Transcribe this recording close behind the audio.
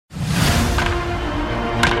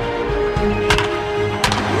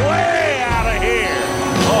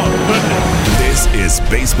This is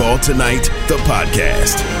Baseball Tonight, the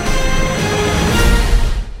podcast.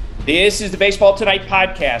 This is the Baseball Tonight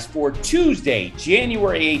podcast for Tuesday,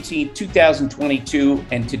 January 18th, 2022,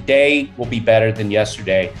 and today will be better than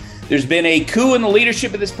yesterday. There's been a coup in the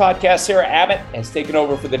leadership of this podcast. Sarah Abbott has taken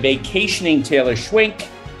over for the vacationing Taylor Schwenk,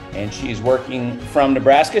 and she is working from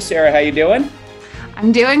Nebraska. Sarah, how you doing?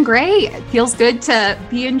 I'm doing great. It feels good to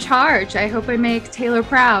be in charge. I hope I make Taylor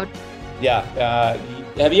proud. Yeah.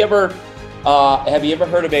 Have you ever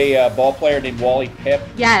heard of a ball player named Wally Pipp?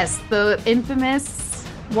 Yes, the infamous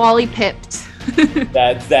Wally Pipped.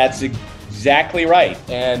 That's exactly right.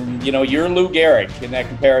 And, you know, you're Lou Gehrig in that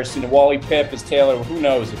comparison to Wally Pipp as Taylor. Who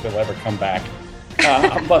knows if he'll ever come back.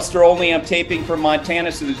 I'm Buster Olney. I'm taping from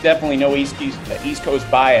Montana, so there's definitely no East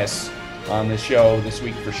Coast bias on the show this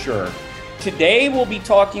week for sure. Today, we'll be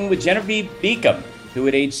talking with Genevieve Beacom, who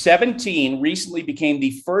at age 17 recently became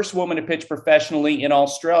the first woman to pitch professionally in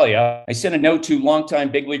Australia. I sent a note to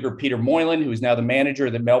longtime big leaguer Peter Moylan, who is now the manager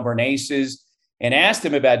of the Melbourne Aces, and asked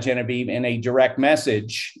him about Genevieve in a direct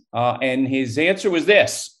message. And his answer was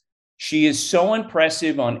this: she is so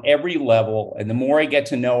impressive on every level. And the more I get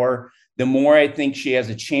to know her, the more I think she has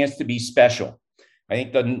a chance to be special. I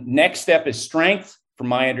think the next step is strength. From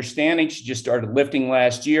my understanding, she just started lifting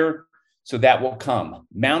last year, so that will come.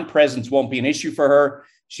 Mound presence won't be an issue for her.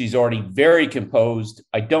 She's already very composed.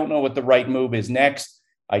 I don't know what the right move is next.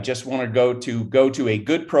 I just want her to go to a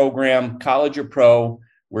good program, college or pro,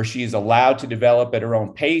 where she is allowed to develop at her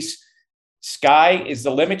own pace. Sky is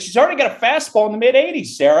the limit. She's already got a fastball in the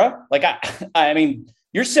mid-80s, Sarah. Like, I mean,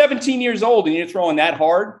 you're 17 years old and you're throwing that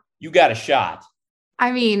hard. You got a shot.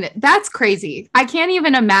 I mean, that's crazy. I can't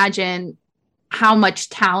even imagine how much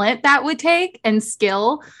talent that would take and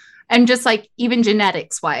skill. And just like even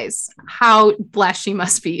genetics wise, how blessed she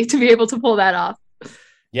must be to be able to pull that off.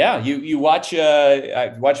 Yeah, you watch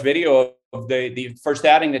video of the first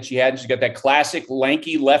outing that she had. She's got that classic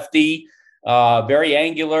lanky lefty, very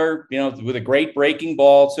angular, you know, with a great breaking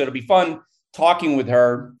ball. So it'll be fun talking with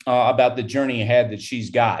her about the journey ahead that she's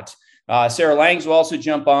got. Sarah Langs will also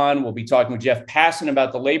jump on. We'll be talking with Jeff Passan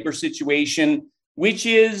about the labor situation, which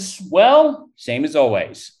is, well, same as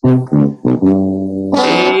always.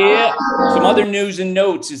 Yeah. Some other news and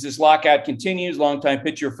notes as this lockout continues. Longtime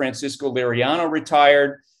pitcher Francisco Liriano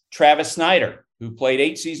retired. Travis Snyder, who played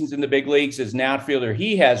 8 seasons in the big leagues as an outfielder,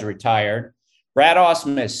 he has retired. Brad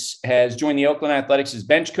Ausmus has joined the Oakland Athletics as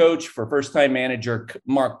bench coach for first-time manager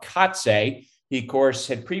Mark Kotsay. He, of course,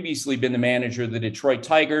 had previously been the manager of the Detroit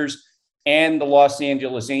Tigers and the Los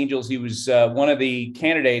Angeles Angels. He was one of the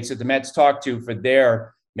candidates that the Mets talked to for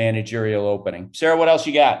their managerial opening. Sarah, what else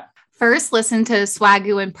you got? First, listen to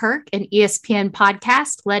Swagoo and Perk, an ESPN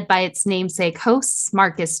podcast led by its namesake hosts,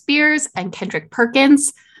 Marcus Spears and Kendrick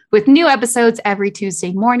Perkins. With new episodes every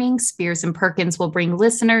Tuesday morning, Spears and Perkins will bring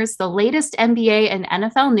listeners the latest NBA and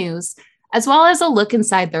NFL news, as well as a look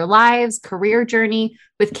inside their lives, career journey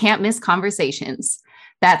with can't-miss conversations.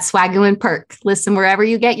 That's Swagoo and Perk. Listen wherever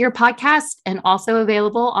you get your podcast and also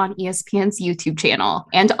available on ESPN's YouTube channel.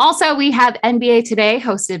 And also we have NBA Today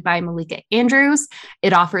hosted by Malika Andrews.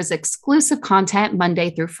 It offers exclusive content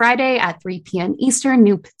Monday through Friday at 3 p.m. Eastern,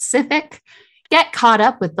 New Pacific. Get caught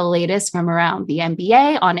up with the latest from around the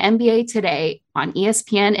NBA on NBA Today on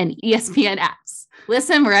ESPN and ESPN apps.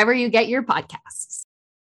 Listen wherever you get your podcasts.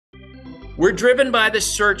 We're driven by the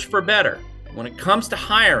search for better. When it comes to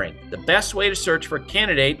hiring, the best way to search for a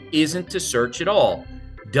candidate isn't to search at all.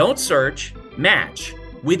 Don't search, match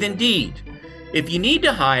with Indeed. If you need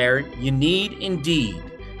to hire, you need Indeed.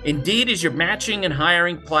 Indeed is your matching and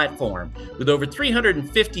hiring platform. With over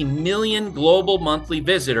 350 million global monthly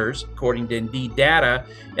visitors, according to Indeed data,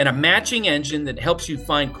 and a matching engine that helps you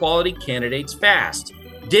find quality candidates fast.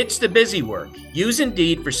 Ditch the busy work. Use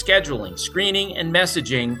Indeed for scheduling, screening, and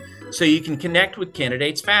messaging so you can connect with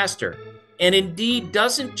candidates faster. And Indeed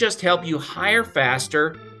doesn't just help you hire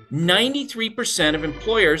faster. 93% of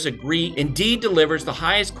employers agree Indeed delivers the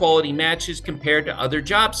highest quality matches compared to other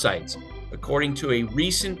job sites, according to a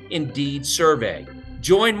recent Indeed survey.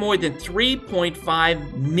 Join more than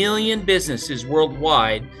 3.5 million businesses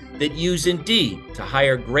worldwide that use Indeed to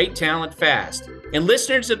hire great talent fast. And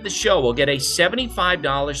listeners of the show will get a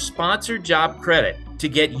 $75 sponsored job credit to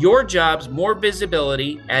get your jobs more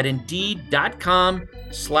visibility at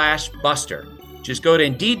Indeed.com/Buster. Just go to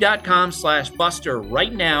Indeed.com/Buster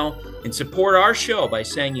right now and support our show by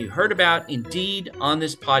saying you heard about Indeed on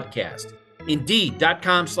this podcast.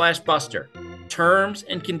 Indeed.com/Buster. Terms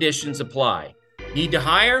and conditions apply. Need to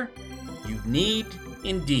hire? You need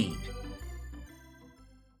Indeed.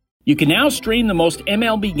 You can now stream the most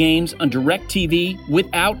MLB games on DirecTV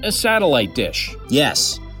without a satellite dish.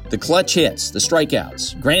 Yes. The clutch hits, the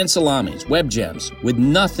strikeouts, grand salamis, web gems, with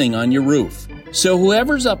nothing on your roof. So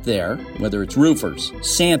whoever's up there, whether it's roofers,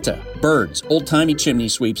 Santa, birds, old-timey chimney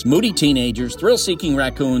sweeps, moody teenagers, thrill-seeking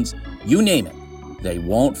raccoons, you name it, they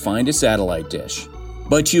won't find a satellite dish.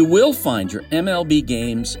 But you will find your MLB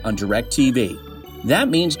games on DirecTV. That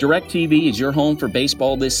means DirecTV is your home for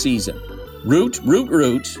baseball this season. Root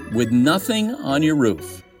with nothing on your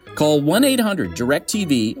roof. Call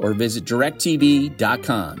 1-800-DirecTV or visit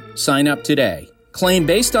directtv.com. Sign up today. Claim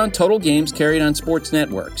based on total games carried on sports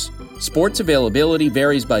networks. Sports availability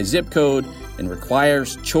varies by zip code and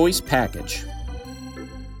requires choice package.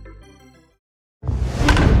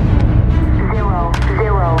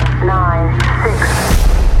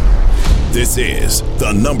 0096. This is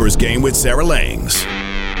The Numbers Game with Sarah Langs.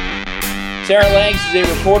 Sarah Langs is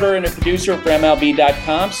a reporter and a producer for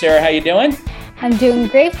MLB.com. Sarah, how you doing? I'm doing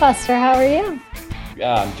great, Buster. How are you?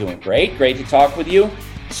 I'm doing great. Great to talk with you.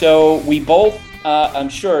 So we both, I'm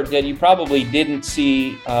sure that you probably didn't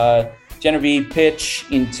see Genevieve pitch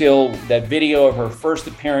until that video of her first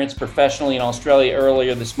appearance professionally in Australia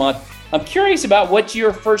earlier this month. I'm curious about what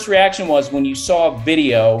your first reaction was when you saw a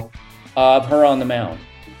video of her on the mound.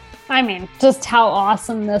 I mean, just how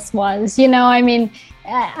awesome this was.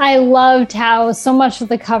 I loved how so much of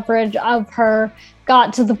the coverage of her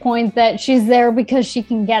got to the point that she's there because she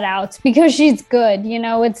can get outs, because she's good.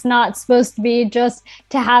 It's not supposed to be just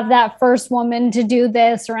to have that first woman to do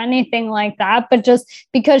this or anything like that, but just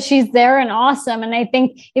because she's there and awesome. And I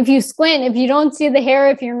think if you squint, if you don't see the hair,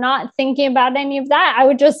 if you're not thinking about any of that, I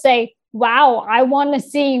would just say, wow, I want to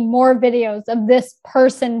see more videos of this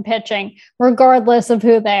person pitching, regardless of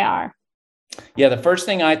who they are. Yeah, the first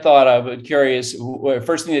thing I thought of, curious,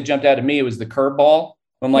 first thing that jumped out at me was the curveball.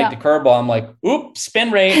 I'm like, the curveball, I'm like, oops,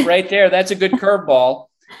 spin rate right there. That's a good curveball.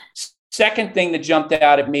 Second thing that jumped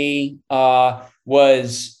out at me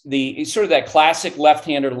was the sort of that classic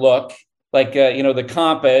left-hander look. Like, the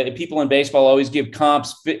comp, people in baseball always give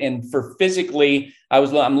comps. And for physically,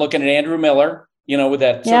 I'm looking at Andrew Miller, with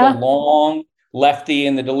that sort of long lefty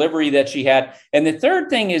and the delivery that she had. And the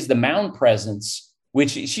third thing is the mound presence,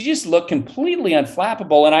 which she just looked completely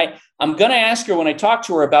unflappable. And I'm going to ask her when I talk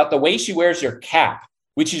to her about the way she wears her cap,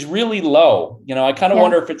 which is really low. I kind of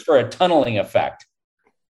wonder if it's for a tunneling effect.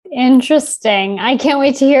 Interesting. I can't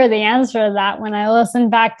wait to hear the answer to that when I listen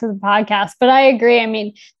back to the podcast. But I agree. I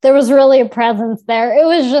mean, there was really a presence there. It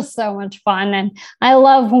was just so much fun. And I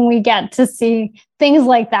love when we get to see things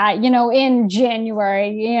like that, in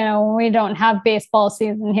January, when we don't have baseball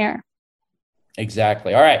season here.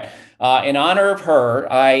 Exactly. All right. In honor of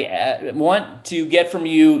her, I want to get from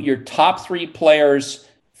you your top three players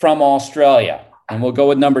from Australia. And we'll go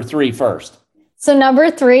with number 3 first. So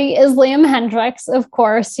number 3 is Liam Hendriks, of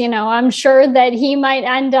course. I'm sure that he might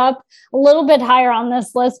end up a little bit higher on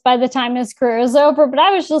this list by the time his career is over. But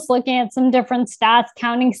I was just looking at some different stats,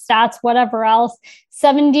 counting stats, whatever else.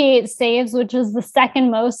 78 saves, which is the second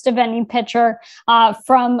most of any pitcher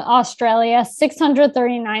from Australia.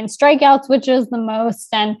 639 strikeouts, which is the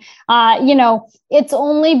most. And, it's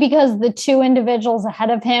only because the two individuals ahead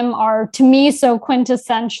of him are, to me, so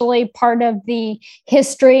quintessentially part of the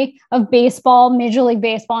history of baseball, Major League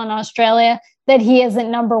Baseball in Australia, that he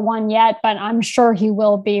isn't number 1 yet, but I'm sure he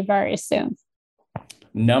will be very soon.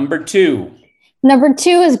 Number 2. Number 2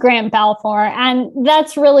 is Grant Balfour. And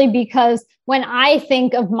that's really because when I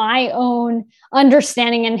think of my own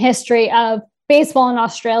understanding and history of baseball in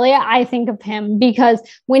Australia, I think of him because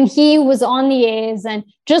when he was on the A's and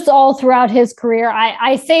just all throughout his career,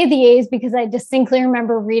 I say the A's because I distinctly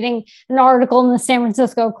remember reading an article in the San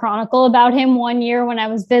Francisco Chronicle about him one year when I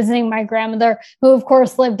was visiting my grandmother, who of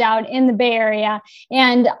course lived out in the Bay Area.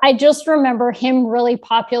 And I just remember him really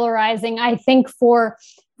popularizing, I think, for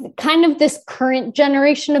kind of this current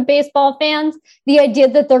generation of baseball fans, the idea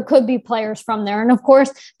that there could be players from there. And of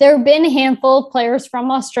course, there have been a handful of players from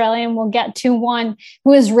Australia, and we'll get to one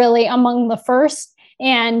who is really among the first.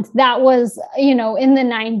 And that was, in the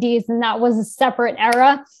 90s, and that was a separate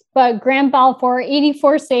era. But Grant Balfour,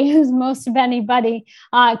 84 saves, most of anybody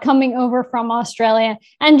coming over from Australia,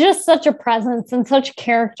 and just such a presence and such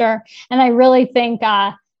character. And I really think,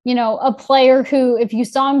 a player who, if you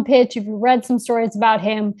saw him pitch, if you read some stories about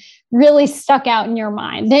him, really stuck out in your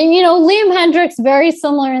mind. And, Liam Hendriks, very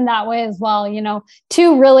similar in that way as well.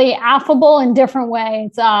 Two really affable in different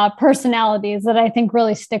ways, personalities that I think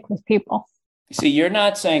really stick with people. See, you're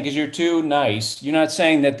not saying, because you're too nice, you're not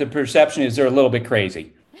saying that the perception is they're a little bit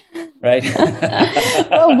crazy. right?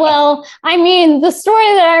 Well, I mean, the story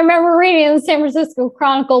that I remember reading in the San Francisco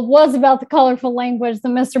Chronicle was about the colorful language that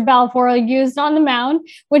Mr. Balfour used on the mound,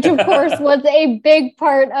 which of course was a big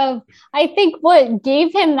part of, I think, what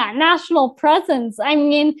gave him that national presence. I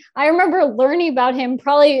mean, I remember learning about him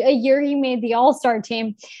probably a year he made the All-Star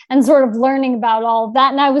team and sort of learning about all of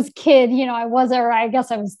that. And I was a kid, I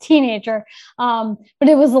guess I was a teenager, but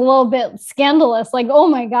it was a little bit scandalous, like, oh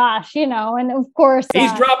my gosh, and of course.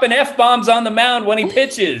 He's dropping F-bombs on the mound when he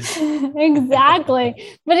pitches.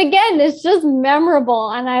 Exactly. But again, it's just memorable.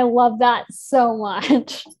 And I love that so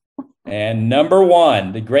much. And number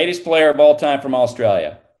one, the greatest player of all time from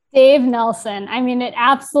Australia. Dave Nelson. I mean, it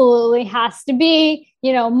absolutely has to be,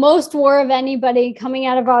 most WAR of anybody coming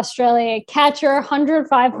out of Australia. Catcher,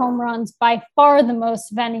 105 home runs, by far the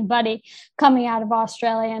most of anybody coming out of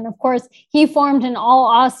Australia. And of course, he formed an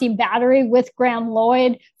all-Aussie battery with Graham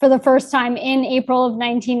Lloyd for the first time in April of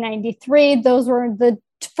 1993. Those were the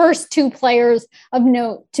first two players of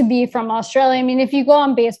note to be from Australia. I mean, if you go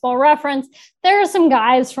on Baseball Reference, there are some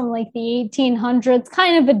guys from like the 1800s,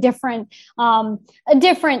 kind of a different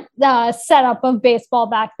setup of baseball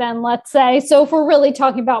back then, let's say. So if we're really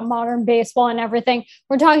talking about modern baseball and everything,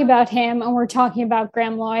 we're talking about him and we're talking about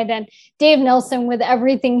Graham Lloyd and Dave Nelson with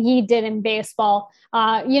everything he did in baseball.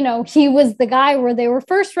 He was the guy where they were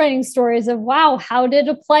first writing stories of, wow, how did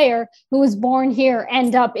a player who was born here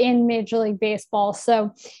end up in Major League Baseball?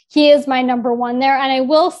 So he is my number one there. And I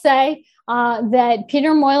will say that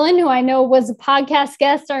Peter Moylan, who I know was a podcast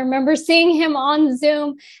guest, I remember seeing him on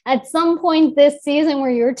Zoom at some point this season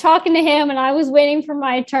where you were talking to him and I was waiting for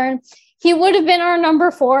my turn. He would have been our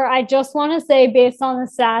number 4. I just want to say, based on the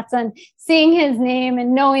stats and seeing his name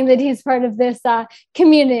and knowing that he's part of this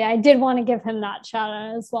community, I did want to give him that shout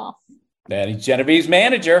out as well. And he's Genevieve's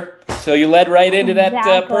manager. So you led right into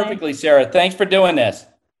that perfectly, Sarah. Thanks for doing this.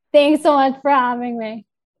 Thanks so much for having me.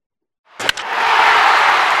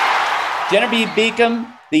 Genevieve Beacom,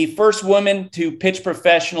 the first woman to pitch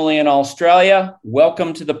professionally in Australia.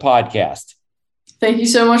 Welcome to the podcast. Thank you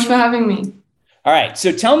so much for having me. All right.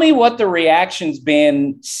 So tell me what the reaction's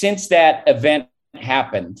been since that event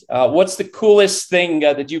happened. What's the coolest thing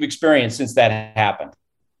that you've experienced since that happened?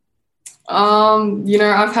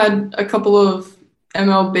 I've had a couple of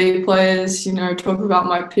MLB players, talk about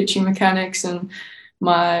my pitching mechanics and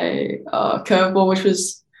my curveball,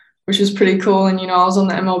 which was pretty cool. And, I was on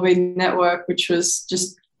the MLB network, which was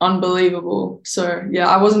just unbelievable. So, yeah,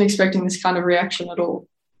 I wasn't expecting this kind of reaction at all.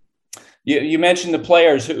 You mentioned the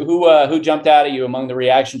players. Who jumped out at you among the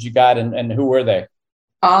reactions you got, and who were they?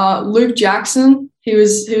 Luke Jackson. He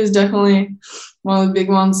was definitely one of the big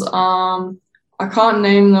ones. I can't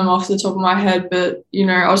name them off the top of my head, but,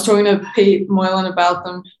 I was talking to Pete Moylan about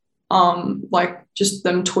them, like just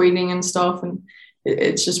them tweeting and stuff, and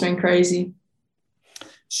it's just been crazy.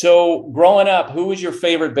 So growing up, who was your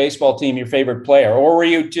favorite baseball team, your favorite player, or were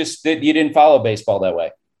you just that you didn't follow baseball that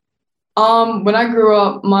way? When I grew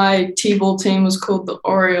up, my T-ball team was called the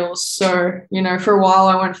Orioles. So, for a while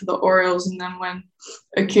I went for the Orioles, and then when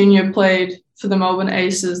Acuna played for the Melbourne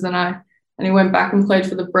Aces, and he went back and played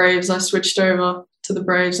for the Braves, I switched over to the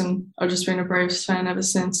Braves, and I've just been a Braves fan ever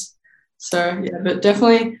since. So, yeah, but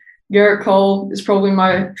definitely Garrett Cole is probably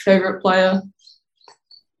my favorite player.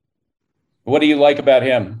 What do you like about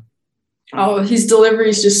him? Oh, his delivery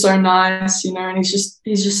is just so nice, and he's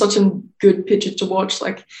just such a good pitcher to watch.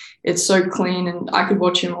 Like, it's so clean, and I could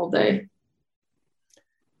watch him all day.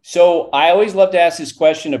 So I always love to ask this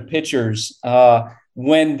question of pitchers.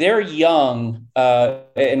 When they're young,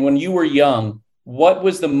 and when you were young, what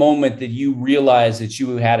was the moment that you realized that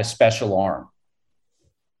you had a special arm?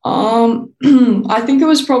 I think it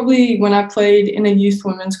was probably when I played in a youth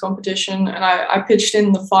women's competition, and I pitched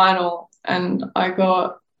in the final, and I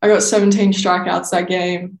got 17 strikeouts that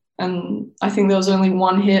game. And I think there was only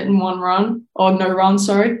one hit and one run, or no run,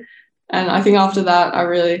 sorry. And I think after that, I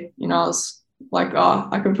really, I was like, oh,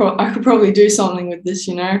 I could probably do something with this,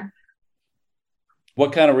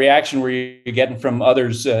 What kind of reaction were you getting from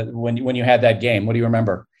others when you had that game? What do you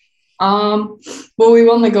remember? Well, we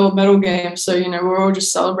won the gold medal game. So, we were all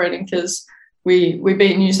just celebrating because we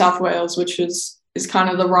beat New South Wales, which is kind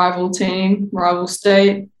of the rival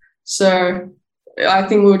state. So I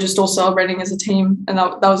think we were just all celebrating as a team, and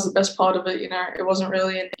that was the best part of it. It wasn't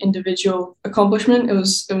really an individual accomplishment. It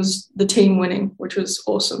was the team winning, which was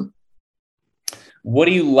awesome. What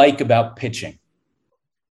do you like about pitching?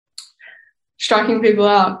 Striking people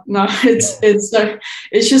out. No, it's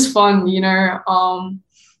just fun. You're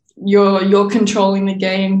controlling the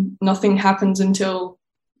game. Nothing happens until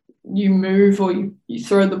you move or you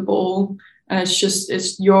throw the ball, and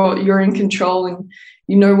it's you're in control, and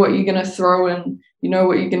you know what you're going to throw and you know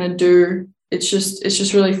what you're going to do. It's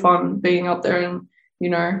just really fun being up there and, you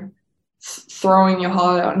know, throwing your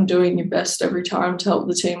heart out and doing your best every time to help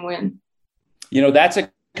the team win. You know, that's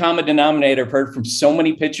a common denominator I've heard from so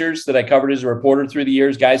many pitchers that I covered as a reporter through the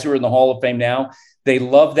years, guys who are in the Hall of Fame now. They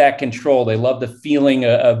love that control. They love the feeling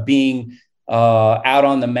of being out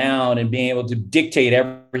on the mound and being able to dictate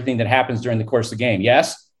everything that happens during the course of the game.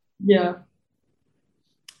 Yes? Yeah.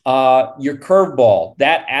 Your curveball,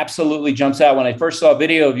 that absolutely jumps out. When I first saw a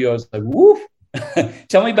video of you, I was like, woof.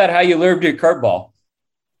 Tell me about how you learned your curveball.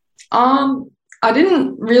 I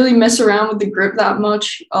didn't really mess around with the grip that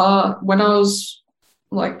much. When I was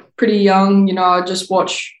like pretty young, you know, I just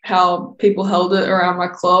watch how people held it around my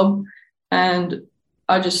club, and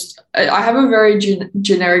I have a very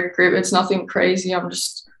generic grip. It's nothing crazy. I'm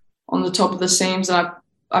just on the top of the seams, and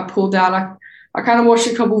I pulled out. I kind of watched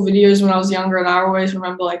a couple videos when I was younger, and I always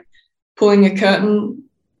remember like pulling a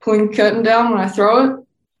curtain down when I throw it.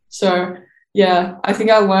 So yeah, I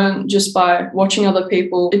think I learned just by watching other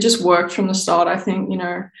people. It just worked from the start. I think, you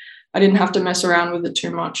know, I didn't have to mess around with it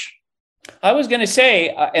too much. I was going to say,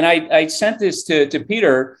 and I sent this to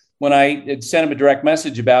Peter when I sent him a direct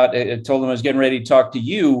message about it, told him I was getting ready to talk to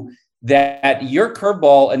you, that your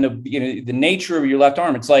curveball and the nature of your left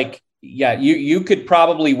arm, it's like, yeah, you could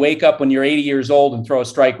probably wake up when you're 80 years old and throw a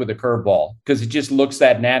strike with a curveball because it just looks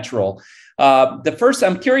that natural.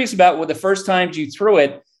 I'm curious about the first times you threw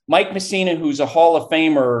it. Mike Mussina, who's a Hall of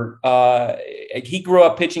Famer, he grew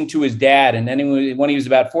up pitching to his dad. And then when he was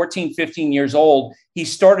about 14, 15 years old, he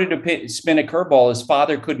started to spin a curveball. His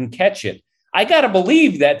father couldn't catch it. I got to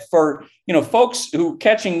believe that for, you know, folks who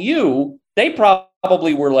catching you, they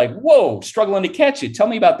probably were like, whoa, struggling to catch it. Tell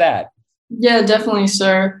me about that. Yeah, definitely,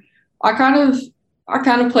 sir. I kind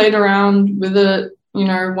of played around with it, you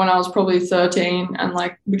know, when I was probably 13, and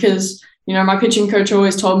like, because, you know, my pitching coach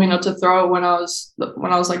always told me not to throw it when I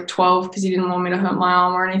was like 12 because he didn't want me to hurt my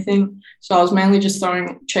arm or anything. So I was mainly just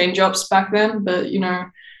throwing change-ups back then. But, you know,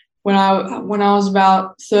 when I was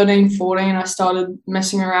about 13, 14, I started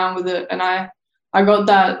messing around with it, and I got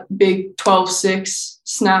that big 12-6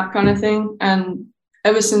 snap kind of thing. And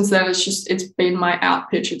ever since then, it's been my out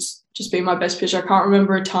pitch. It's just been my best pitch. I can't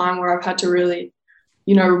remember a time where I've had to really,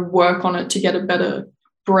 you know, work on it to get a better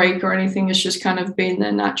break or anything. It's just kind of been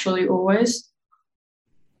there naturally always.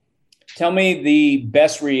 Tell me the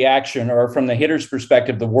best reaction, or from the hitter's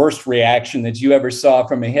perspective, the worst reaction that you ever saw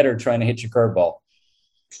from a hitter trying to hit your curveball.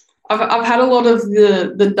 I've had a lot of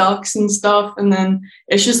the ducks and stuff, and then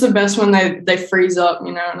it's just the best when they freeze up,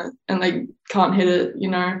 you know, and they can't hit it, you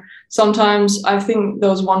know. Sometimes I think there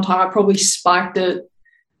was one time I probably spiked it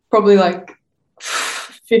probably like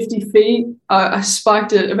 50 feet. I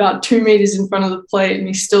spiked it about 2 meters in front of the plate, and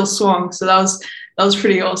he still swung. So that was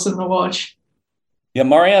pretty awesome to watch. Yeah,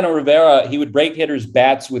 Mariano Rivera, he would break hitters'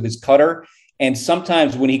 bats with his cutter, and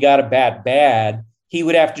sometimes when he got a bat bad, he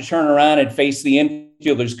would have to turn around and face the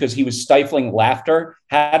infielders because he was stifling laughter.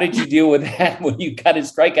 How did you deal with that when you got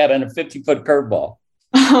his strikeout on a 50-foot curveball?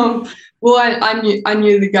 Well, I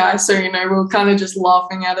knew the guy, so, you know, we were kind of just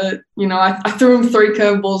laughing at it. You know, I threw him 3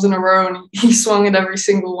 curveballs in a row, and he swung at every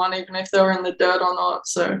single one, even if they were in the dirt or not.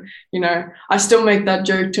 So, you know, I still make that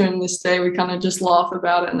joke to him this day. We kind of just laugh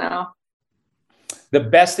about it now. The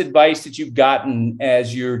best advice that you've gotten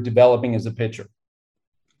as you're developing as a pitcher?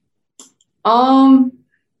 I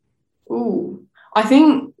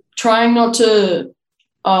think trying not to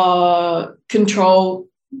control,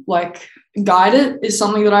 like, guide it is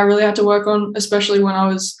something that I really had to work on, especially when I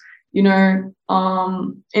was, you know,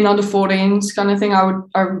 in under 14s kind of thing.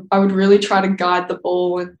 I would really try to guide the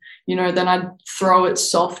ball, and, you know, then I'd throw it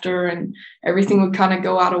softer and everything would kind of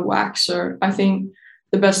go out of whack. So I think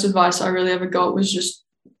the best advice I really ever got was just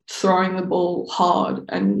throwing the ball hard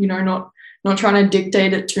and, you know, not trying to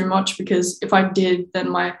dictate it too much, because if I did, then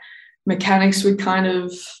my mechanics would kind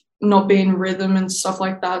of not be in rhythm and stuff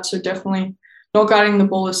like that. So definitely not guiding the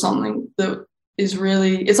ball is something that is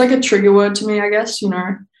really, it's like a trigger word to me, I guess. You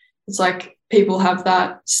know, it's like people have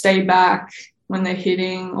that stay back when they're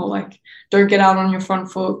hitting, or like don't get out on your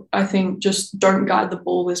front foot. I think just don't guide the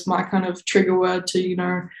ball is my kind of trigger word to, you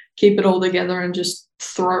know, keep it all together and just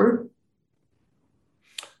throw.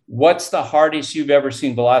 What's the hardest you've ever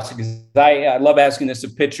seen velocity? Because I love asking this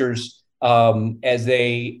of pitchers as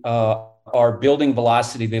they are building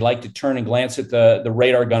velocity. They like to turn and glance at the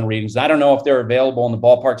radar gun readings. I don't know if they're available in the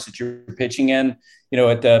ballparks that you're pitching in, you know,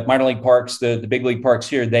 at the minor league parks, the big league parks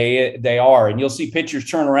here. They are, and you'll see pitchers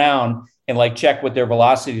turn around and like check what their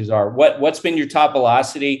velocities are. What's been your top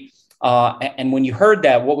velocity? And when you heard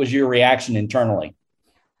that, what was your reaction internally?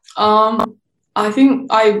 I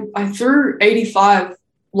think I threw 85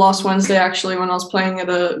 last Wednesday, actually, when I was playing at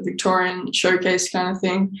a Victorian showcase kind of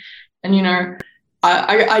thing. And, you know,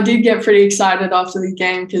 I did get pretty excited after the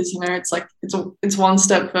game because, you know, it's like it's one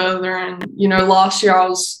step further. And, you know, last year I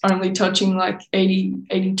was only touching like 80,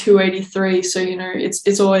 82, 83. So, you know,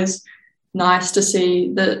 it's always nice to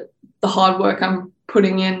see that the hard work I'm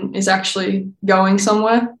putting in is actually going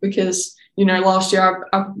somewhere, because, you know, last year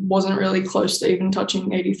I wasn't really close to even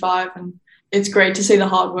touching 85. And it's great to see the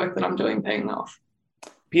hard work that I'm doing paying off.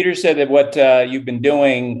 Peter said that what you've been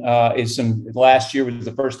doing last year was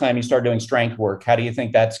the first time you started doing strength work. How do you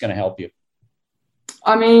think that's going to help you?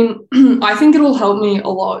 I mean, I think it'll help me a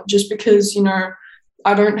lot just because, you know,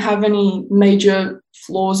 I don't have any major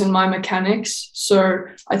flaws in my mechanics. So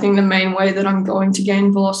I think the main way that I'm going to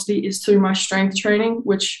gain velocity is through my strength training,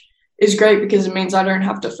 which is great because it means I don't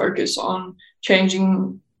have to focus on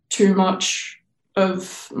changing too much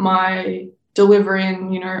of my delivery,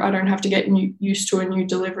 and, you know, I don't have to get used to a new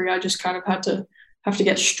delivery. I just kind of have to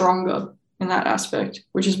get stronger in that aspect,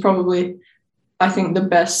 which is probably, I think, the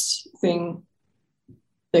best thing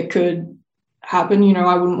that could happen. You know,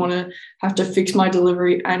 I wouldn't want to have to fix my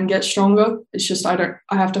delivery and get stronger. It's just I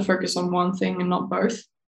have to focus on one thing and not both.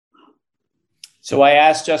 So I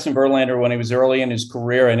asked Justin Verlander when he was early in his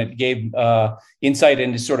career, and it gave insight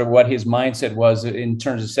into sort of what his mindset was in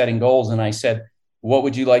terms of setting goals. And I said, what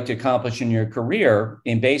would you like to accomplish in your career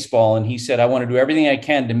in baseball? And he said, I want to do everything I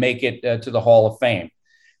can to make it to the Hall of Fame.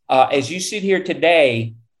 As you sit here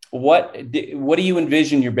today, what do you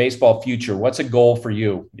envision your baseball future? What's a goal for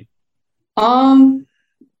you? I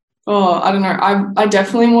don't know. I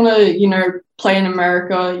definitely want to, you know, play in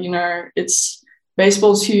America. You know,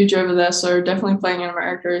 baseball's huge over there. So definitely playing in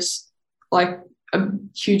America is like a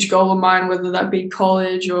huge goal of mine, whether that be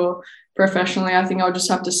college or professionally. I think I'll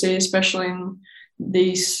just have to see, especially in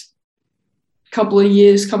these couple of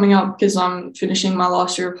years coming up, because I'm finishing my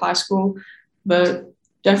last year of high school. But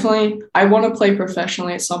definitely I want to play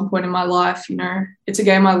professionally at some point in my life. You know, it's a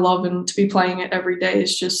game I love, and to be playing it every day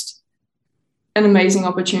is just an amazing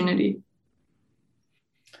opportunity.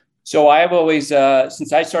 So I've always,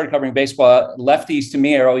 since I started covering baseball, lefties to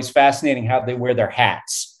me are always fascinating how they wear their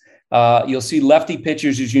hats. You'll see lefty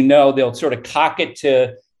pitchers, as you know, they'll sort of cock it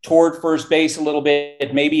toward first base a little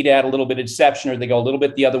bit, maybe to add a little bit of deception, or they go a little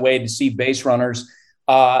bit the other way to see base runners.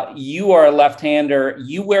 You are a left-hander.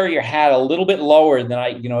 You wear your hat a little bit lower than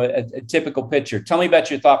a typical pitcher. Tell me about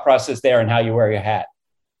your thought process there and how you wear your hat.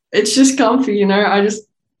 It's just comfy, you know.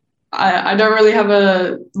 I don't really have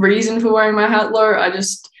a reason for wearing my hat low.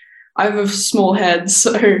 I have a small head,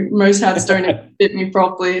 so most hats don't fit me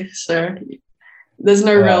properly. So there's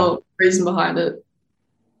no real reason behind it.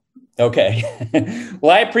 Okay.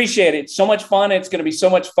 Well, I appreciate it. So much fun. It's going to be so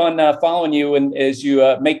much fun following you and as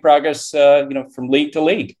you make progress, from league to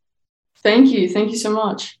league. Thank you. Thank you so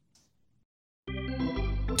much.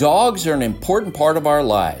 Dogs are an important part of our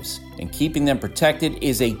lives, and keeping them protected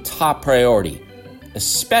is a top priority,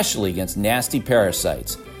 especially against nasty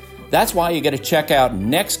parasites. That's why you got to check out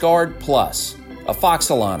NexGard Plus,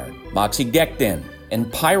 Afoxolaner, Moxidectin, and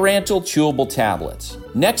Pyrantel chewable tablets.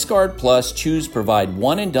 NexGard Plus chews provide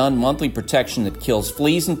one-and-done monthly protection that kills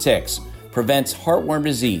fleas and ticks, prevents heartworm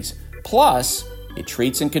disease. Plus, it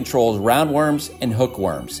treats and controls roundworms and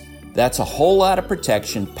hookworms. That's a whole lot of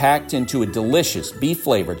protection packed into a delicious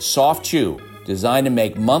beef-flavored soft chew designed to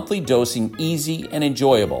make monthly dosing easy and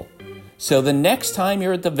enjoyable. So the next time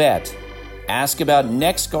you're at the vet, ask about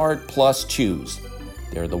NexGard Plus chews.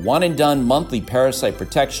 They're the one-and-done monthly parasite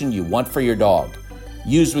protection you want for your dog.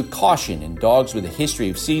 Used with caution in dogs with a history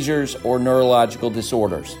of seizures or neurological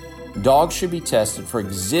disorders. Dogs should be tested for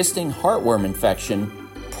existing heartworm infection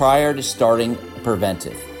prior to starting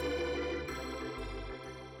preventive.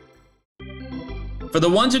 For the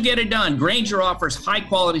ones who get it done, Grainger offers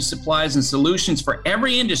high-quality supplies and solutions for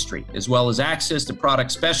every industry, as well as access to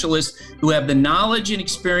product specialists who have the knowledge and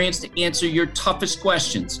experience to answer your toughest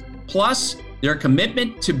questions. Plus, their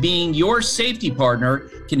commitment to being your safety partner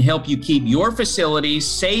can help you keep your facilities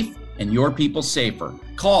safe and your people safer.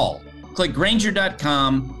 Call, click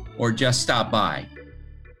Grainger.com, or just stop by.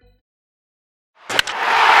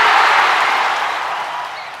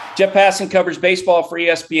 Jeff Passan covers baseball for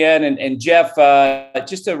ESPN. And Jeff,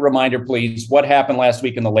 just a reminder, please, what happened last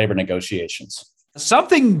week in the labor negotiations?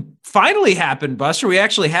 Something finally happened, Buster. We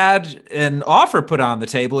actually had an offer put on the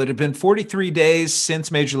table. It had been 43 days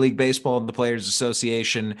since Major League Baseball and the Players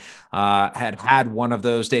Association had one of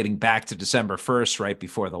those dating back to December 1st, right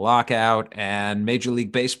before the lockout. And Major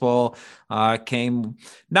League Baseball came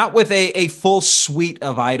not with a full suite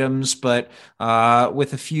of items, but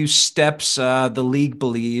with a few steps the league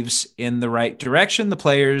believes in the right direction. The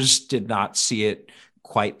players did not see it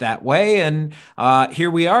quite that way. And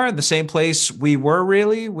here we are in the same place we were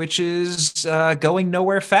really, which is going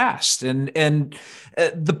nowhere fast. And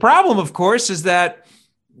the problem, of course, is that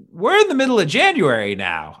we're in the middle of January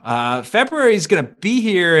now. February is going to be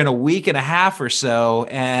here in a week and a half or so.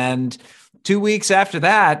 And 2 weeks after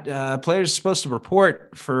that, players are supposed to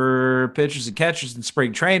report for pitchers and catchers in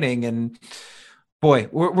spring training. And boy,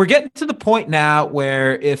 we're getting to the point now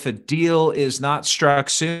where if a deal is not struck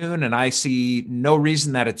soon, and I see no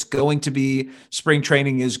reason that it's going to be, spring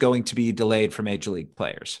training is going to be delayed for major league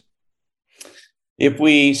players.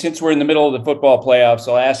 Since we're in the middle of the football playoffs,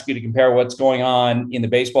 I'll ask you to compare what's going on in the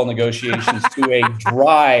baseball negotiations to a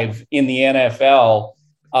drive in the NFL.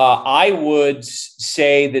 I would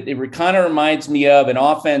say that it kind of reminds me of an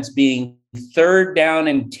offense being 3rd down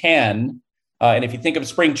and 10. And if you think of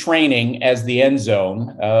spring training as the end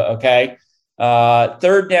zone, 3rd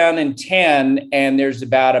down and 10, and there's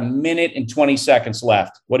about a minute and 20 seconds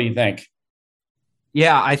left. What do you think?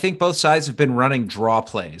 Yeah, I think both sides have been running draw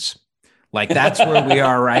plays. Like that's where we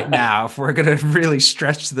are right now. If we're going to really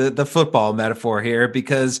stretch the football metaphor here,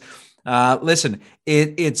 because listen,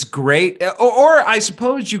 it's great. Or I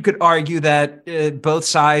suppose you could argue that both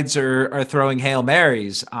sides are throwing Hail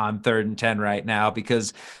Marys on 3rd and 10 right now,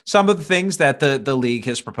 because some of the things that the league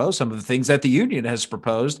has proposed, some of the things that the union has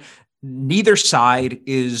proposed, neither side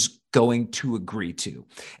is going to agree to.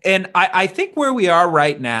 And I think where we are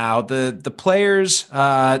right now, the players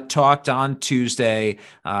talked on Tuesday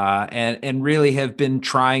and really have been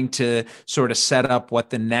trying to sort of set up what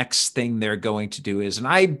the next thing they're going to do is. And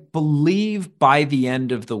I believe by the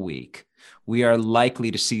end of the week, we are likely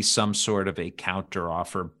to see some sort of a counter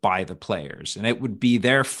offer by the players. And it would be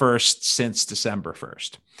their first since December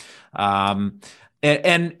 1st.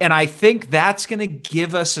 And I think that's going to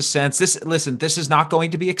give us a sense. This is not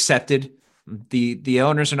going to be accepted. The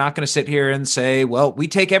owners are not going to sit here and say, well, we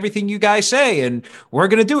take everything you guys say and we're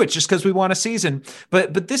going to do it just because we want a season.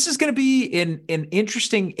 But this is going to be an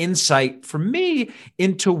interesting insight for me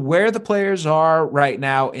into where the players are right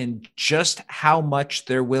now and just how much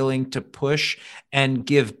they're willing to push and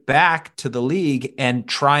give back to the league and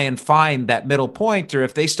try and find that middle point, or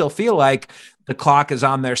if they still feel like the clock is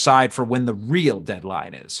on their side for when the real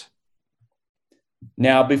deadline is.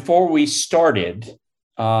 Now, before we started,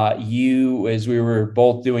 you, as we were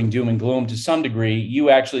both doing doom and gloom to some degree, you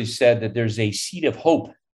actually said that there's a seed of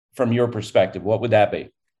hope from your perspective. What would that be?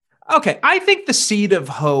 Okay, I think the seed of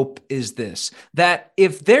hope is this, that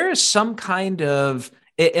if there is some kind of,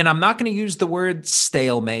 and I'm not going to use the word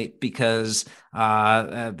stalemate because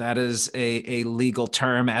that is a legal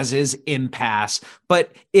term, as is impasse,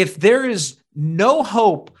 but if there is no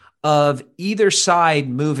hope of either side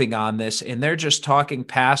moving on this and they're just talking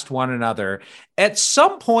past one another, at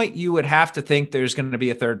some point you would have to think there's going to be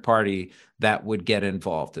a third party that would get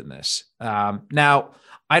involved in this. Now,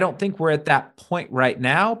 I don't think we're at that point right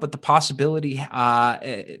now, but the possibility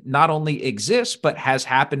not only exists, but has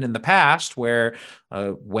happened in the past where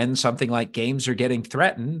when something like games are getting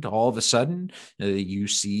threatened, all of a sudden you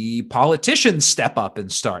see politicians step up and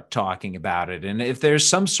start talking about it. And if there's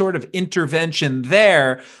some sort of intervention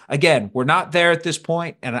there, again, we're not there at this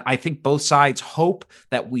point, and I think both sides hope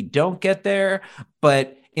that we don't get there.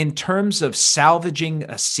 But in terms of salvaging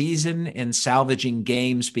a season and salvaging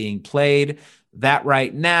games being played, that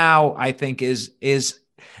right now, I think is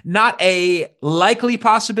not a likely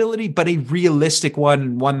possibility, but a realistic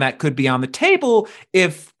one that could be on the table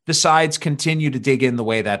if the sides continue to dig in the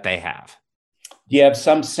way that they have. Do you have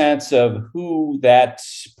some sense of who that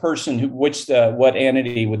person, what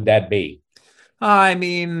entity would that be? I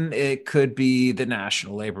mean, it could be the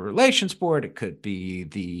National Labor Relations Board. It could be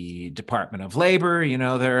the Department of Labor. You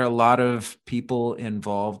know, there are a lot of people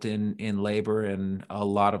involved in labor and a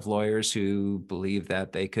lot of lawyers who believe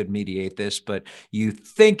that they could mediate this, but you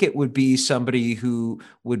think it would be somebody who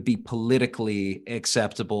would be politically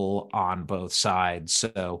acceptable on both sides.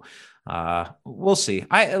 So we'll see.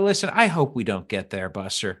 I hope we don't get there,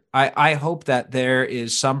 Buster. I hope that there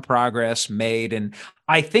is some progress made. And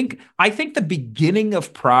I think the beginning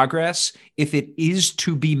of progress, if it is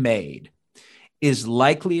to be made, is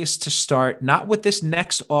likeliest to start not with this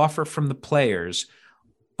next offer from the players,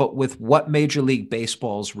 but with what Major League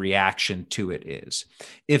Baseball's reaction to it is.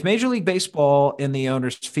 If Major League Baseball and the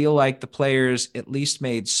owners feel like the players at least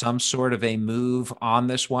made some sort of a move on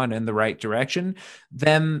this one in the right direction,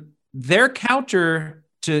 then their counter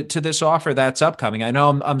to this offer that's upcoming, I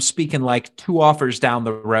know I'm speaking like 2 offers down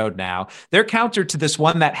the road now, their counter to this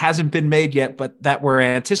one that hasn't been made yet, but that we're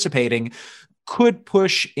anticipating, could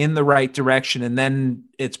push in the right direction. And then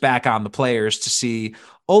it's back on the players to see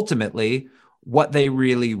ultimately what they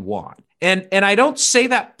really want. And I don't say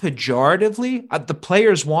that pejoratively. The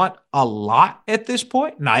players want a lot at this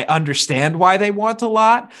point, and I understand why they want a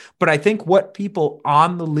lot. But I think what people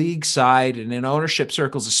on the league side and in ownership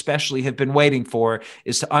circles especially have been waiting for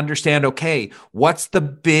is to understand, okay, what's the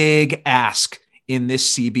big ask in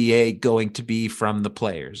this CBA going to be from the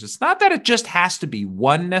players? It's not that it just has to be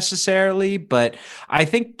one necessarily, but I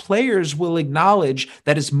think players will acknowledge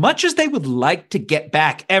that as much as they would like to get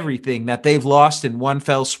back everything that they've lost in one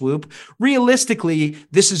fell swoop, realistically,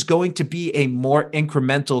 this is going to be a more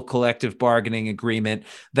incremental collective bargaining agreement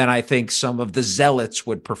than I think some of the zealots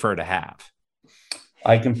would prefer to have.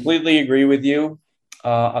 I completely agree with you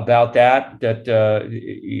about that,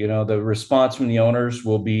 the response from the owners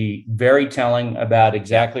will be very telling about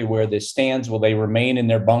exactly where this stands. Will they remain in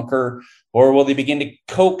their bunker, or will they begin to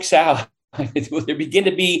coax out? Will there begin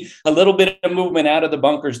to be a little bit of movement out of the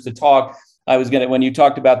bunkers to talk? When you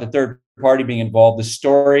talked about the third party being involved, the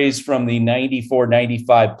stories from the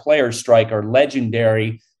 94-95 player strike are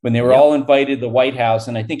legendary when they were all invited to the White House.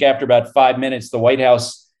 And I think after about 5 minutes, the White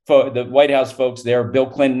House folks there, Bill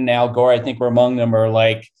Clinton, Al Gore, I think were among them, are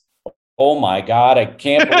like, oh my God, I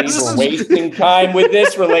can't believe we're wasting time with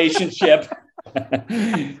this relationship.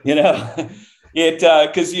 Because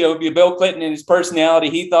Bill Clinton and his personality,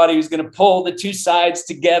 he thought he was going to pull the two sides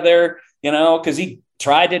together, because he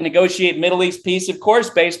tried to negotiate Middle East peace. Of course,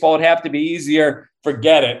 baseball would have to be easier.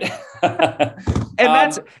 Forget it.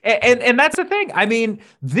 And that's the thing. I mean,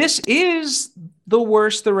 this is the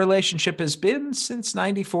worst the relationship has been since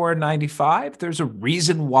 94 and 95. There's a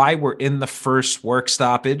reason why we're in the first work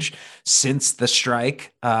stoppage since the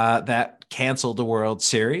strike that canceled the World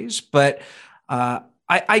Series. But I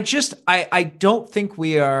don't think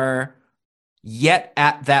we are yet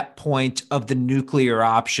at that point of the nuclear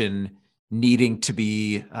option needing to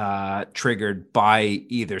be triggered by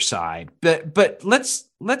either side. But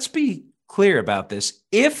let's be clear about this.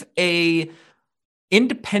 If a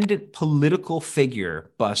independent political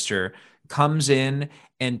figure, Buster, comes in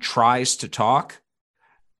and tries to talk,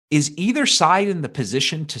 is either side in the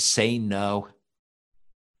position to say no?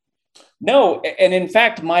 No. And in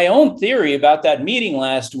fact, my own theory about that meeting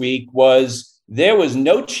last week was there was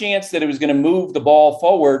no chance that it was going to move the ball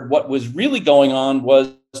forward. What was really going on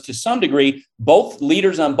was, to some degree, both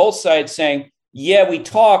leaders on both sides saying, yeah, we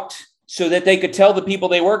talked, so that they could tell the people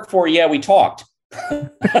they work for, yeah, we talked.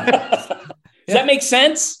 Does that make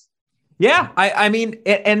sense? Yeah, I mean,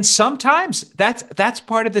 and sometimes that's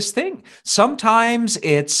part of this thing. Sometimes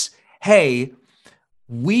it's, hey,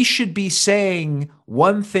 we should be saying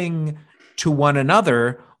one thing to one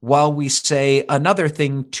another while we say another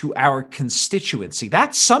thing to our constituency.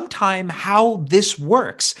 That's sometimes how this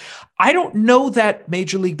works. I don't know that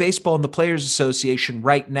Major League Baseball and the Players Association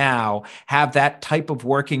right now have that type of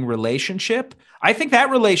working relationship. I think that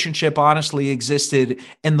relationship honestly existed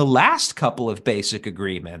in the last couple of basic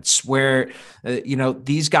agreements where,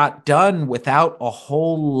 these got done without a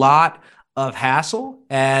whole lot of hassle.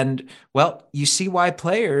 And, well, you see why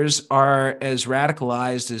players are as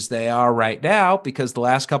radicalized as they are right now, because the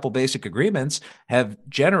last couple basic agreements have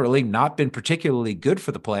generally not been particularly good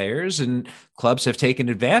for the players, and clubs have taken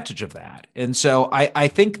advantage of that. And so I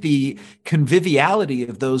think the conviviality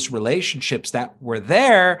of those relationships that were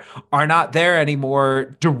there are not there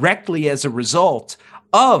anymore directly as a result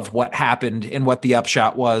of what happened and what the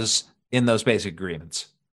upshot was in those basic agreements.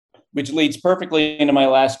 Which leads perfectly into my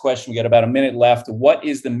last question. We got about a minute left. What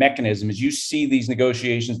is the mechanism as you see these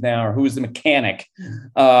negotiations now, or who is the mechanic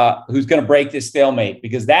who's going to break this stalemate?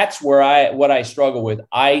 Because that's where what I struggle with.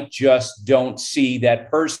 I just don't see that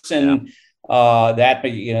person, that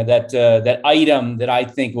item that I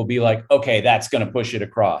think will be like, okay, that's going to push it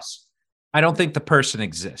across. I don't think the person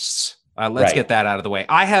exists. Let's get that out of the way.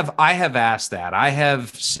 I have asked that. I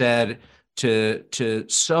have said to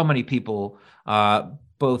so many people,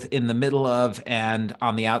 both in the middle of and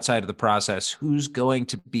on the outside of the process, who's going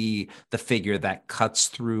to be the figure that cuts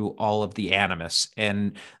through all of the animus?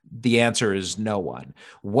 And the answer is no one.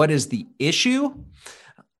 What is the issue?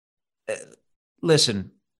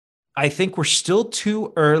 Listen, I think we're still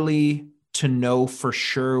too early to know for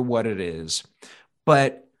sure what it is.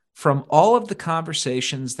 But from all of the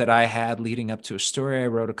conversations that I had leading up to a story I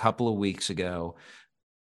wrote a couple of weeks ago,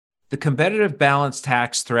 the competitive balance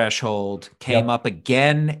tax threshold came up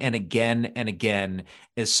again and again and again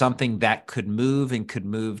as something that could move and could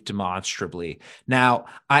move demonstrably. Now,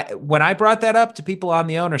 when I brought that up to people on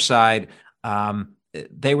the owner side,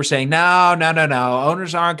 they were saying, no,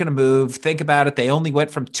 owners aren't going to move. Think about it. They only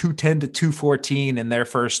went from 210 to 214 in their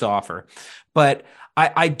first offer. But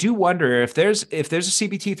I do wonder if there's a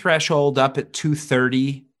CBT threshold up at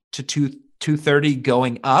 230 to 230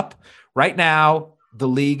 going up, Right now, the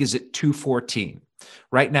league is at 214.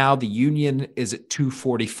 Right now, the union is at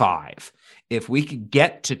 245. If we could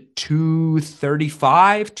get to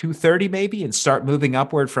 235, 230 maybe, and start moving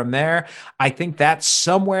upward from there, I think that's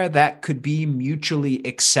somewhere that could be mutually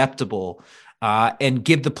acceptable and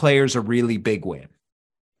give the players a really big win.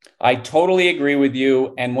 I totally agree with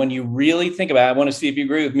you. And when you really think about it, I want to see if you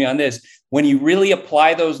agree with me on this. When you really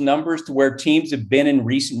apply those numbers to where teams have been in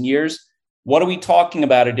recent years, what are we talking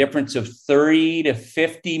about? A difference of $30 to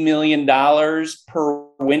 $50 million per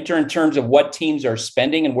winter in terms of what teams are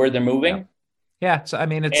spending and where they're moving? Yeah. So, I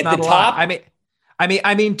mean, it's at not the a top. lot.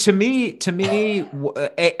 I mean, to me,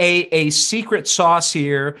 a secret sauce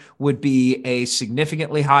here would be a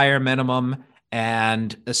significantly higher minimum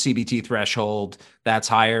and a CBT threshold that's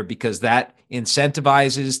higher, because that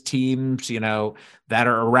incentivizes teams, that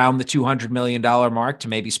are around the $200 million mark to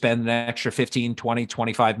maybe spend an extra 15, 20,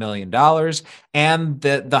 $25 million. And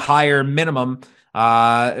the higher minimum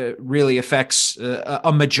really affects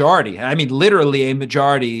a majority. I mean, literally a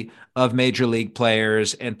majority of major league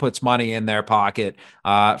players, and puts money in their pocket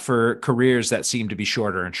for careers that seem to be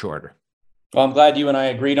shorter and shorter. Well, I'm glad you and I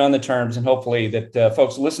agreed on the terms, and hopefully that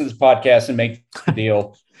folks listen to this podcast and make the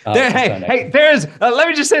deal. There's let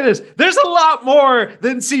me just say this. There's a lot more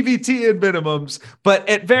than CBT and minimums, but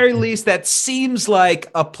at very least that seems like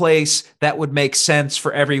a place that would make sense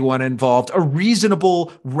for everyone involved, a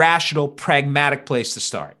reasonable, rational, pragmatic place to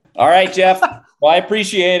start. All right, Jeff. Well, I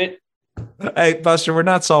appreciate it. Hey, Buster, we're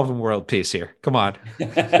not solving world peace here. Come on.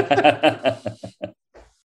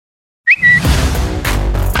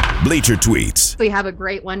 Bleacher Tweets. We have a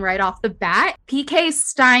great one right off the bat. PK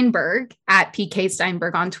Steinberg at PK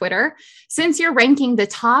Steinberg on Twitter. Since you're ranking the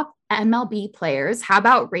top MLB players, how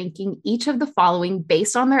about ranking each of the following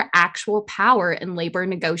based on their actual power in labor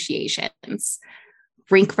negotiations?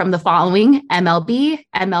 Rank from the following: MLB,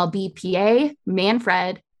 MLBPA,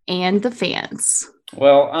 Manfred, and the fans.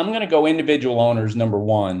 Well, I'm going to go individual owners, number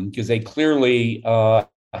one, because they clearly,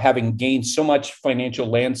 having gained so much financial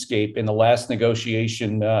landscape in the last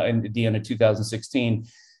negotiation at the end of 2016,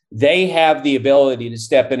 they have the ability to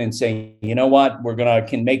step in and say, you know what,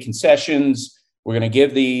 can make concessions. We're going to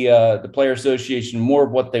give the Player Association more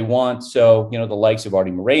of what they want. So, the likes of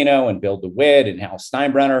Artie Moreno and Bill DeWitt and Hal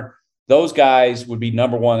Steinbrenner, those guys would be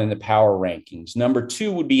number one in the power rankings. Number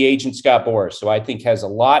two would be Agent Scott Boras, who I think has a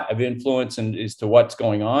lot of influence as to what's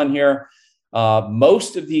going on here.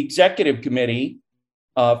 Most of the executive committee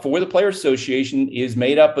for the Players Association is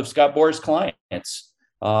made up of Scott Boras' clients.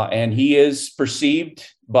 And he is perceived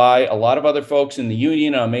by a lot of other folks in the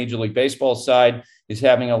union on Major League Baseball side is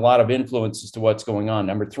having a lot of influence as to what's going on.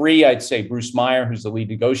 Number three, I'd say Bruce Meyer, who's the lead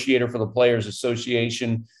negotiator for the Players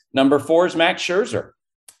Association. Number four is Max Scherzer.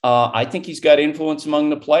 I think he's got influence among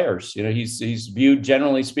the players. He's viewed,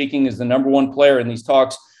 generally speaking, as the number one player in these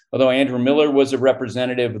talks, although Andrew Miller was a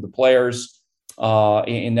representative of the players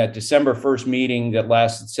in that December 1st meeting that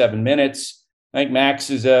lasted 7 minutes. I think Max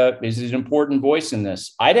is an important voice in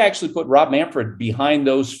this. I'd actually put Rob Manfred behind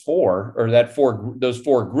those four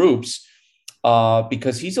groups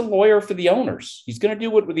because he's a lawyer for the owners. He's going to do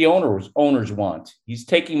what the owners want. He's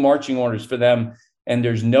taking marching orders for them. And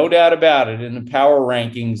there's no doubt about it, in the power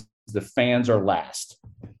rankings, the fans are last.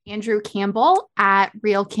 Andrew Campbell at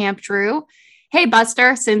Real Camp Drew. Hey,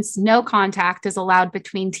 Buster, since no contact is allowed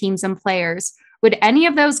between teams and players, would any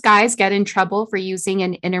of those guys get in trouble for using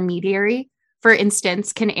an intermediary? For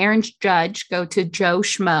instance, can Aaron Judge go to Joe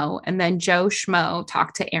Schmo and then Joe Schmo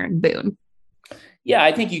talk to Aaron Boone? Yeah,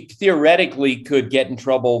 I think you theoretically could get in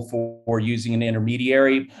trouble for using an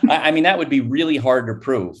intermediary. I mean, that would be really hard to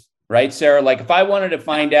prove. Right, Sarah? Like if I wanted to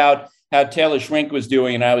find out how Taylor Schwenk was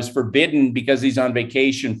doing and I was forbidden because he's on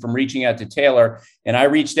vacation from reaching out to Taylor, and I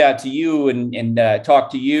reached out to you and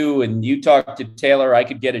talked to you and you talked to Taylor, I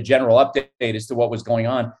could get a general update as to what was going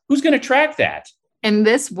on. Who's going to track that? In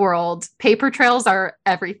this world, paper trails are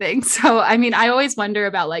everything. So, I mean, I always wonder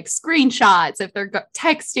about like screenshots, if they're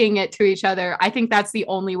texting it to each other. I think that's the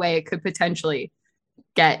only way it could potentially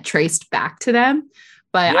get traced back to them.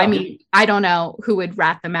 But yeah. I mean, I don't know who would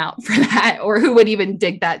rat them out for that or who would even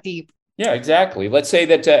dig that deep. Yeah, exactly. Let's say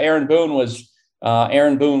that Aaron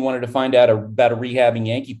Boone wanted to find out about a rehabbing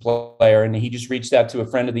Yankee player, and he just reached out to a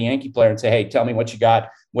friend of the Yankee player and said, hey, tell me what you got.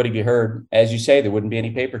 What have you heard? As you say, there wouldn't be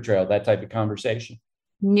any paper trail, that type of conversation.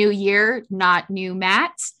 New year, not new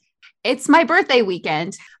Matt. It's my birthday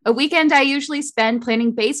weekend, a weekend I usually spend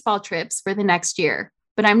planning baseball trips for the next year,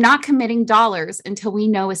 but I'm not committing dollars until we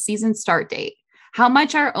know a season start date. How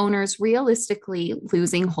much are owners realistically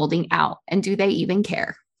losing holding out, and do they even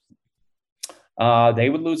care? they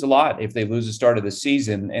would lose a lot if they lose the start of the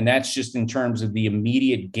season. And that's just in terms of the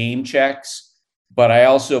immediate game checks. But I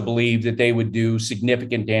also believe that they would do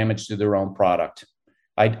significant damage to their own product.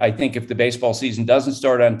 I think if the baseball season doesn't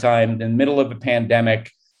start on time in the middle of a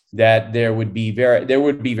pandemic, that there would be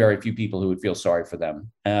very few people who would feel sorry for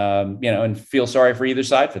them, and feel sorry for either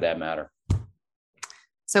side for that matter.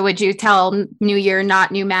 So would you tell New Year,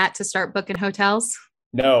 not new Matt, to start booking hotels?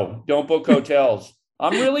 No, don't book hotels.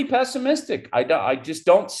 I'm really pessimistic. I just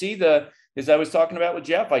don't see as I was talking about with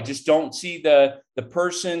Jeff, I just don't see the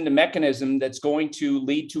mechanism that's going to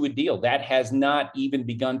lead to a deal. That has not even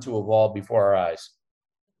begun to evolve before our eyes.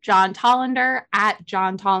 John Tollender at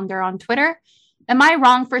John Tollender on Twitter. Am I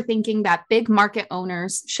wrong for thinking that big market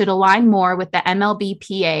owners should align more with the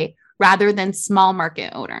MLBPA rather than small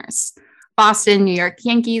market owners? Boston, New York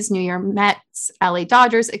Yankees, New York Mets, LA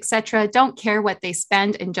Dodgers, etc. don't care what they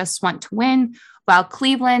spend and just want to win, while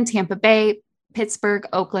Cleveland, Tampa Bay, Pittsburgh,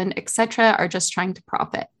 Oakland, etc. are just trying to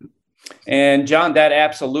profit. And John, that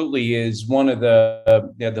absolutely is one of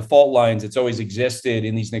the fault lines that's always existed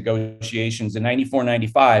in these negotiations. In 94,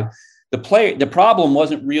 95, the problem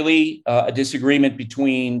wasn't really a disagreement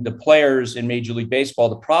between the players in Major League Baseball.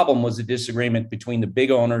 The problem was a disagreement between the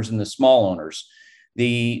big owners and the small owners.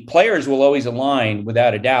 The players will always align,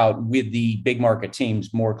 without a doubt, with the big market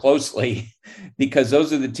teams more closely because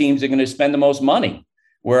those are the teams that are going to spend the most money.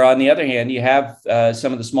 Where on the other hand, you have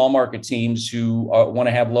some of the small market teams who want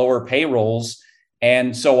to have lower payrolls.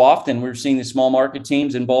 And so often we're seeing the small market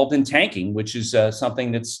teams involved in tanking, which is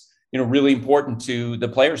something that's really important to the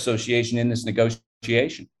Player Association in this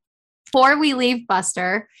negotiation. Before we leave,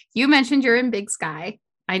 Buster, you mentioned you're in Big Sky.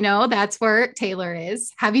 I know that's where Taylor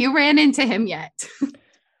is. Have you ran into him yet?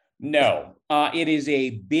 No. It is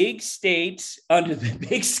a big state under the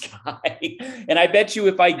big sky. And I bet you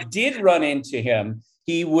if I did run into him,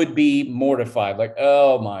 he would be mortified. Like,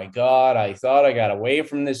 oh my God, I thought I got away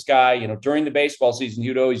from this guy. During the baseball season, he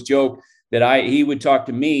would always joke that he would talk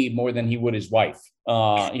to me more than he would his wife,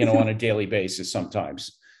 on a daily basis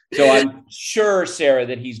sometimes. So I'm sure, Sarah,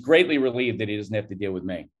 that he's greatly relieved that he doesn't have to deal with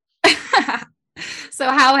me. So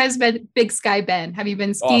how has Big Sky been? Have you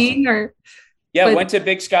been skiing awesome. Yeah, I went to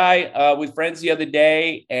Big Sky with friends the other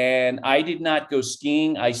day, and I did not go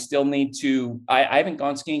skiing. I still need to. I haven't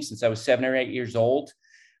gone skiing since I was 7 or 8 years old.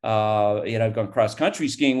 I've gone cross country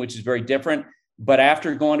skiing, which is very different. But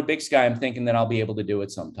after going to Big Sky, I'm thinking that I'll be able to do it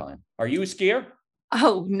sometime. Are you a skier?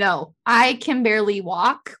 Oh, no. I can barely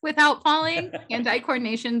walk without falling. Hand-eye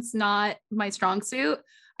coordination's not my strong suit.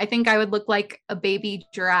 I think I would look like a baby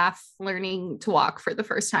giraffe learning to walk for the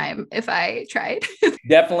first time if I tried.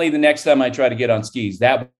 Definitely the next time I try to get on skis,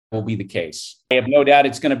 that will be the case. I have no doubt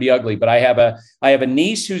it's going to be ugly, but I have a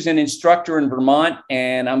niece who's an instructor in Vermont,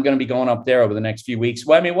 and I'm going to be going up there over the next few weeks.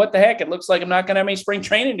 Well, I mean, what the heck? It looks like I'm not going to have any spring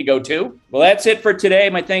training to go to. Well, that's it for today.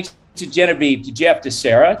 My thanks to Genevieve, to Jeff, to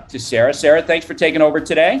Sarah. Sarah, thanks for taking over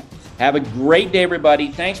today. Have a great day, everybody.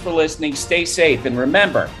 Thanks for listening. Stay safe. And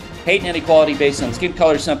remember, hate and inequality based on skin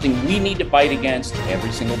color is something we need to fight against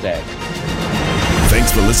every single day.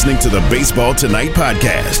 Thanks for listening to the Baseball Tonight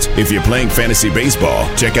podcast. If you're playing fantasy baseball,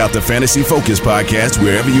 check out the Fantasy Focus podcast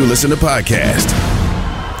wherever you listen to podcasts.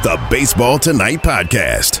 The Baseball Tonight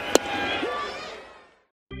podcast.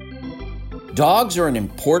 Dogs are an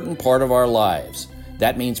important part of our lives.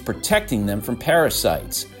 That means protecting them from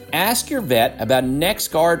parasites. Ask your vet about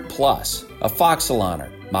NexGard Plus,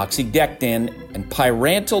 afoxolaner, moxidectin, and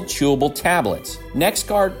pyrantel chewable tablets.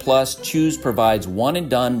 NexGard Plus Chews provides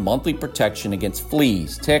one-and-done monthly protection against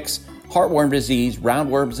fleas, ticks, heartworm disease,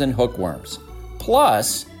 roundworms, and hookworms.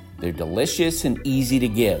 Plus, they're delicious and easy to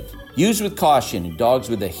give. Use with caution in dogs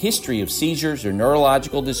with a history of seizures or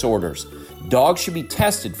neurological disorders. Dogs should be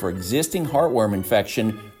tested for existing heartworm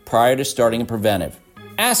infection prior to starting a preventive.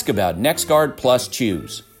 Ask about NexGard Plus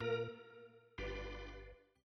Chews.